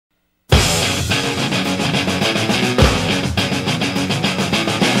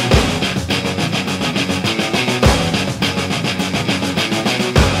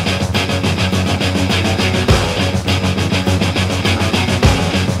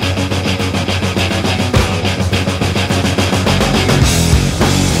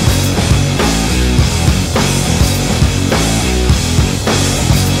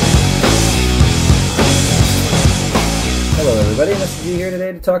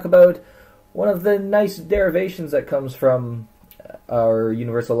today to talk about one of the nice derivations that comes from our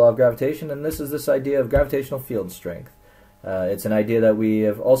universal law of gravitation, and this is this idea of gravitational field strength. It's an idea that we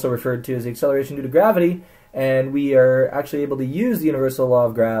have also referred to as the acceleration due to gravity, and we are actually able to use the universal law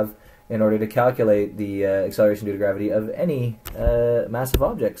of grav in order to calculate the acceleration due to gravity of any massive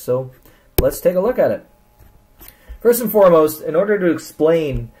object. So let's take a look at it. First and foremost, in order to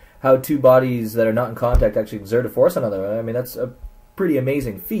explain how two bodies that are not in contact actually exert a force on another, I mean, that's a pretty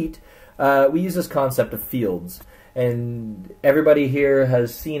amazing feat, we use this concept of fields. And everybody here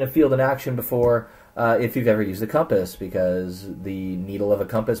has seen a field in action before if you've ever used a compass, because the needle of a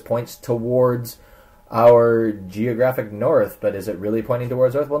compass points towards our geographic north, but is it really pointing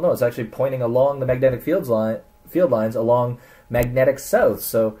towards north? Well, no, it's actually pointing along the magnetic field lines along magnetic south.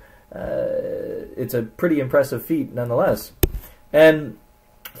 So it's a pretty impressive feat nonetheless. And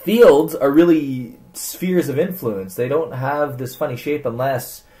fields are really spheres of influence. They don't have this funny shape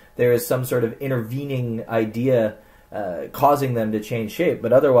unless there is some sort of intervening idea causing them to change shape.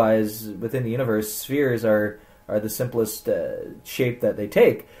 But otherwise, within the universe, spheres are the simplest shape that they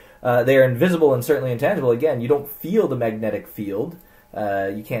take. They are invisible and certainly intangible. Again, you don't feel the magnetic field.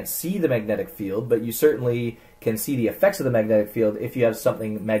 You can't see the magnetic field, but you certainly can see the effects of the magnetic field if you have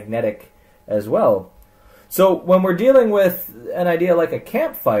something magnetic as well. So when we're dealing with an idea like a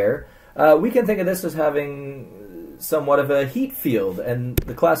campfire, we can think of this as having somewhat of a heat field. And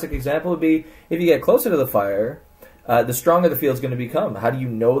the classic example would be if you get closer to the fire, the stronger the field is going to become. How do you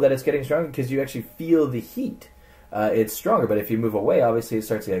know that it's getting stronger? Because you actually feel the heat. It's stronger. But if you move away, obviously it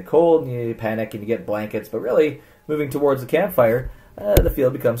starts to get cold and you panic and you get blankets. But really, moving towards the campfire, the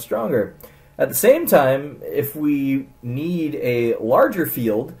field becomes stronger. At the same time, if we need a larger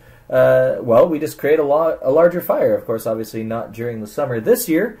field, well, we just create a larger fire. Of course, obviously not during the summer this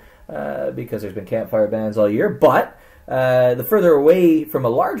year, because there's been campfire bans all year. But the further away from a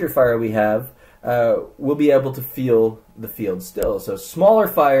larger fire we have, we'll be able to feel the field still. So smaller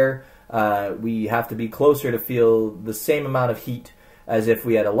fire, we have to be closer to feel the same amount of heat as if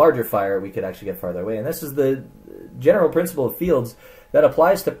we had a larger fire, we could actually get farther away. And this is the general principle of fields that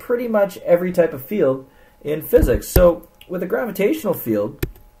applies to pretty much every type of field in physics. So with a gravitational field,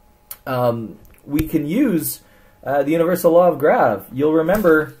 we can use the universal law of grav. You'll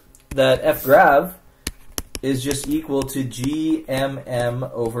remember that F grav is just equal to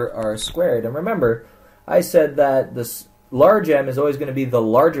gmm over r squared. And remember, I said that this large m is always going to be the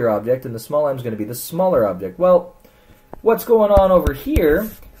larger object and the small m is going to be the smaller object. Well, what's going on over here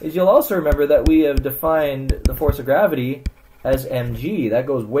is you'll also remember that we have defined the force of gravity as mg. That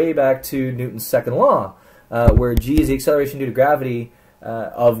goes way back to Newton's second law, where g is the acceleration due to gravity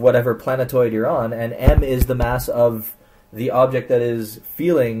of whatever planetoid you're on, and m is the mass of the object that is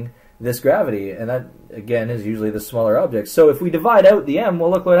feeling this gravity, and that, again, is usually the smaller object. So if we divide out the m,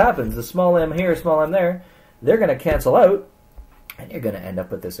 well, look what happens. The small m here, small m there, they're going to cancel out, and you're going to end up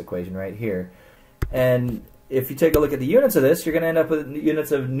with this equation right here. And if you take a look at the units of this, you're going to end up with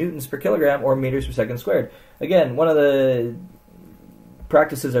units of newtons per kilogram or meters per second squared. Again, one of the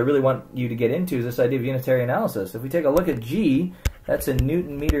practices I really want you to get into is this idea of unitary analysis. If we take a look at g, that's in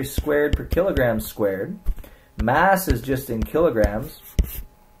newton meters squared per kilogram squared. Mass is just in kilograms.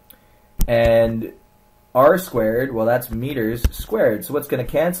 And r squared, well, that's meters squared. So what's going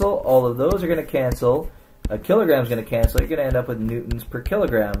to cancel? All of those are going to cancel. A kilogram is going to cancel. You're going to end up with newtons per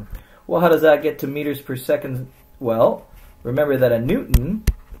kilogram. Well, how does that get to meters per second? Well, remember that a newton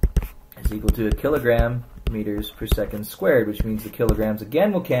is equal to a kilogram meters per second squared, which means the kilograms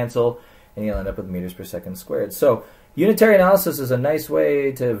again will cancel, and you'll end up with meters per second squared. So unitary analysis is a nice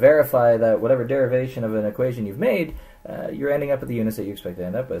way to verify that whatever derivation of an equation you've made, you're ending up with the units that you expect to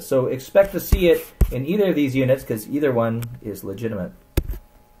end up with. So expect to see it in either of these units, because either one is legitimate.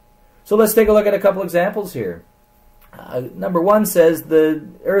 So let's take a look at a couple examples here. Number one says the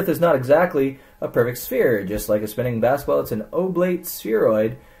Earth is not exactly a perfect sphere. Just like a spinning basketball, it's an oblate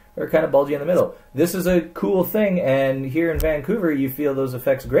spheroid, or kind of bulgy in the middle. This is a cool thing, and here in Vancouver you feel those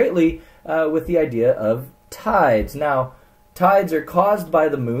effects greatly with the idea of tides. Now, tides are caused by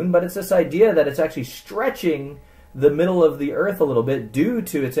the moon, but it's this idea that it's actually stretching the middle of the Earth a little bit due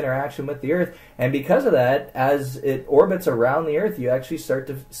to its interaction with the Earth. And because of that, as it orbits around the Earth, you actually start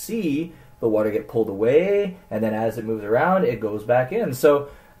to see the water get pulled away, and then as it moves around, it goes back in. So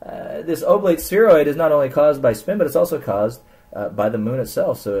this oblate spheroid is not only caused by spin, but it's also caused by the moon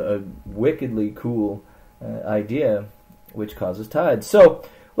itself. So a wickedly cool idea which causes tides. So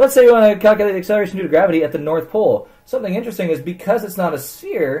let's say you want to calculate the acceleration due to gravity at the North Pole. Something interesting is because it's not a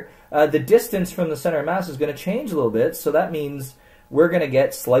sphere, the distance from the center of mass is going to change a little bit. So that means we're going to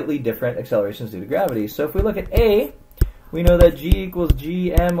get slightly different accelerations due to gravity. So if we look at A, We know that g equals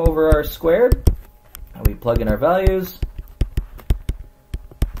gm over r squared. And we plug in our values.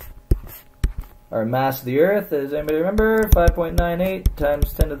 Our mass of the Earth, does anybody remember? 5.98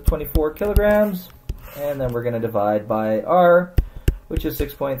 times 10 to the 24 kilograms. And then we're going to divide by r, which is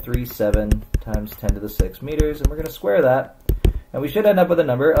 6.37 times 10 to the 6 meters. And we're going to square that. And we should end up with a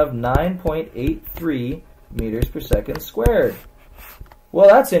number of 9.83 meters per second squared. Well,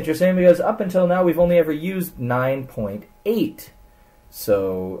 that's interesting because up until now we've only ever used 9.8.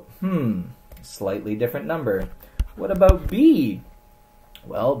 So, slightly different number. What about B?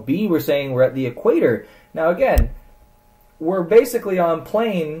 Well, B, we're saying we're at the equator. Now again, we're basically on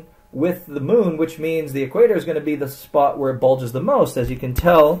plane with the moon, which means the equator is going to be the spot where it bulges the most, as you can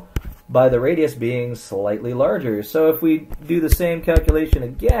tell by the radius being slightly larger. So if we do the same calculation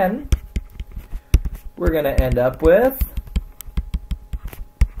again, we're going to end up with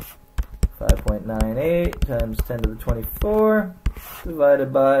 5.98 times 10 to the 24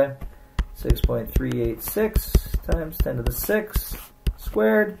 divided by 6.386 times 10 to the 6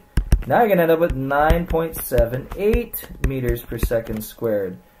 squared. Now you're going to end up with 9.78 meters per second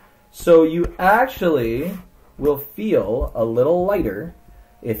squared. So you actually will feel a little lighter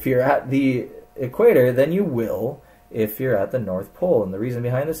if you're at the equator than you will if you're at the North Pole. And the reason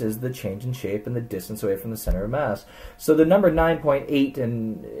behind this is the change in shape and the distance away from the center of mass. So the number 9.8,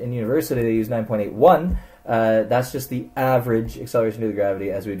 in university they use 9.81. That's just the average acceleration due to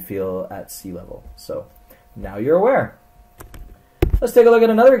gravity as we'd feel at sea level. So now you're aware. Let's take a look at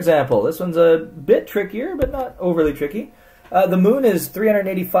another example. This one's a bit trickier, but not overly tricky. The moon is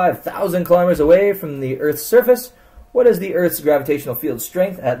 385,000 kilometers away from the Earth's surface. What is the Earth's gravitational field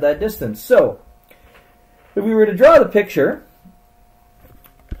strength at that distance? So, if we were to draw the picture,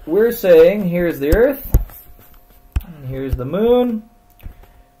 we're saying here's the Earth, and here's the moon,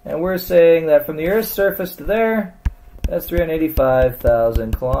 and we're saying that from the Earth's surface to there, that's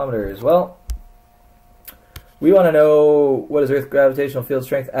 385,000 kilometers. Well, we want to know what is Earth's gravitational field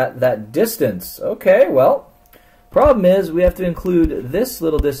strength at that distance. Okay, well, problem is we have to include this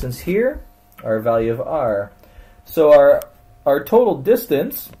little distance here, our value of r. So our total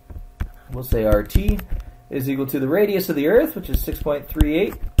distance, we'll say RT, is equal to the radius of the Earth, which is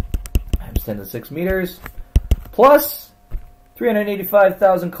 6.38 times 10 to the 6 meters, plus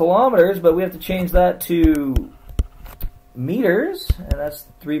 385,000 kilometers, but we have to change that to meters, and that's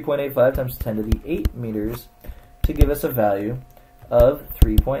 3.85 times 10 to the 8 meters, to give us a value of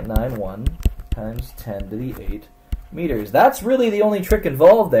 3.91 times 10 to the 8 meters. That's really the only trick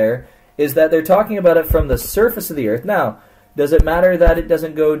involved there, is that they're talking about it from the surface of the Earth. Now, does it matter that it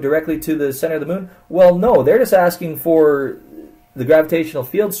doesn't go directly to the center of the moon? Well, no. They're just asking for the gravitational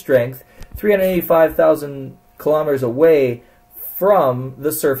field strength 385,000 kilometers away from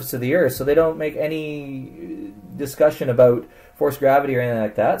the surface of the Earth. So they don't make any discussion about forced gravity or anything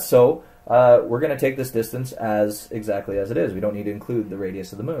like that. So we're going to take this distance as exactly as it is. We don't need to include the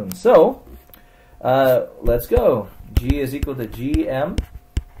radius of the moon. So let's go. G is equal to gm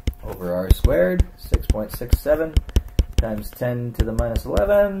over r squared, 6.67 times 10 to the minus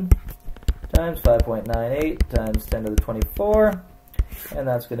 11 times 5.98 times 10 to the 24, and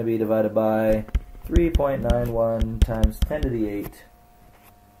that's going to be divided by 3.91 times 10 to the 8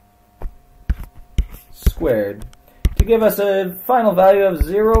 squared, to give us a final value of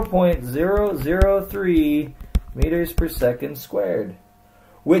 0.003 meters per second squared,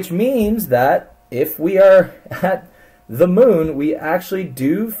 which means that if we are at the moon, we actually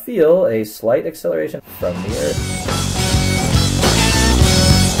do feel a slight acceleration from the Earth.